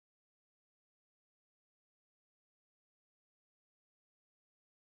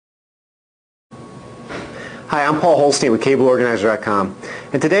Hi, I'm Paul Holstein with CableOrganizer.com,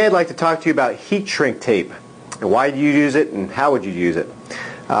 and today I'd like to talk to you about heat shrink tape and why do you use it and how would you use it.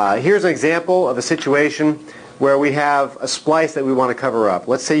 Here's an example of a situation where we have a splice that we want to cover up.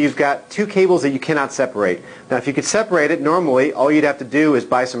 Let's say you've got two cables that you cannot separate. Now if you could separate it, normally all you'd have to do is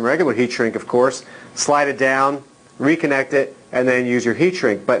buy some regular heat shrink, of course, slide it down, reconnect it, and then use your heat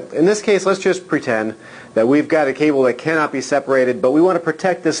shrink. But in this case, let's just pretend that we've got a cable that cannot be separated, but we want to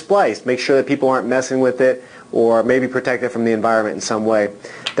protect this splice, make sure that people aren't messing with it, or maybe protect it from the environment in some way.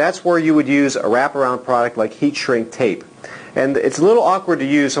 That's where you would use a wraparound product like heat shrink tape. And it's a little awkward to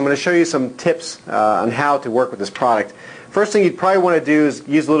use, so I'm going to show you some tips on how to work with this product. First thing you'd probably want to do is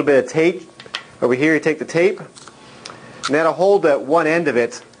use a little bit of tape. Over here you take the tape, and that'll hold at one end of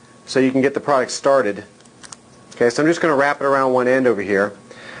it so you can get the product started. Okay, so I'm just going to wrap it around one end over here.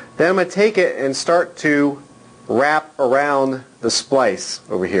 Then I'm going to take it and start to wrap around the splice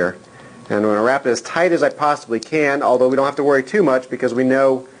over here. And I'm going to wrap it as tight as I possibly can, although we don't have to worry too much because we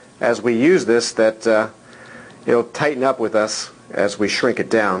know as we use this that it'll tighten up with us as we shrink it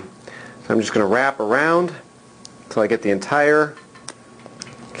down. So I'm just going to wrap around until I get the entire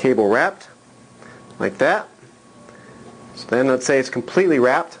cable wrapped, like that. So then let's say it's completely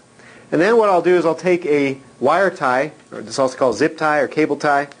wrapped. And then what I'll do is I'll take a wire tie, or this is also called zip tie or cable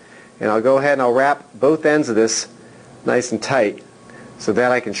tie, and I'll go ahead and I'll wrap both ends of this nice and tight so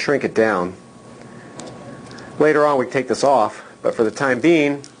that I can shrink it down. Later on we can take this off, but for the time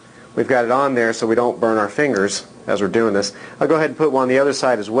being we've got it on there so we don't burn our fingers as we're doing this. I'll go ahead and put one on the other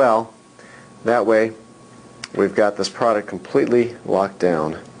side as well. That way we've got this product completely locked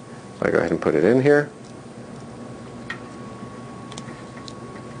down. So I go ahead and put it in here.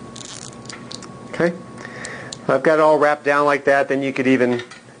 Okay. So I've got it all wrapped down like that. Then you can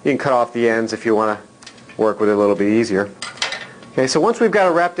cut off the ends if you want to work with it a little bit easier. Okay, so once we've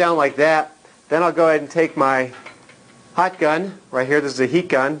got it wrapped down like that, then I'll go ahead and take my hot gun right here. This is a heat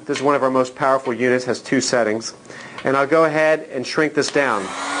gun. This is one of our most powerful units, has two settings. And I'll go ahead and shrink this down.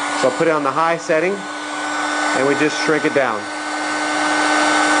 So I'll put it on the high setting and we just shrink it down.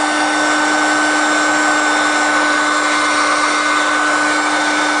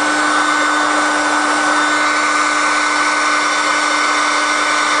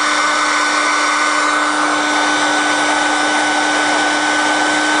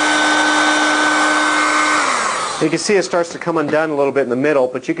 You can see it starts to come undone a little bit in the middle,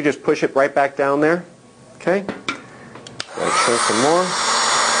 but you can just push it right back down there. Okay? Let's shrink some more.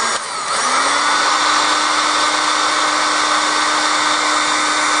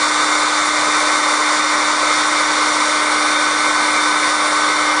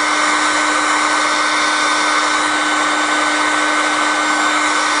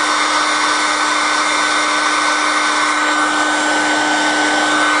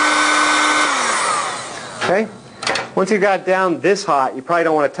 Okay? Once you've got it down this hot, you probably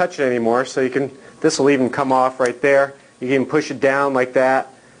don't want to touch it anymore, so this will even come off right there. You can push it down like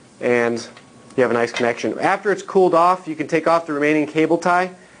that, and you have a nice connection. After it's cooled off, you can take off the remaining cable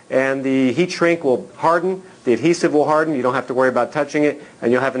tie, and the heat shrink will harden, the adhesive will harden, you don't have to worry about touching it,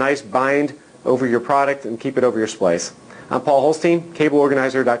 and you'll have a nice bind over your product and keep it over your splice. I'm Paul Holstein,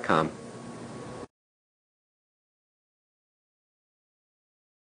 CableOrganizer.com.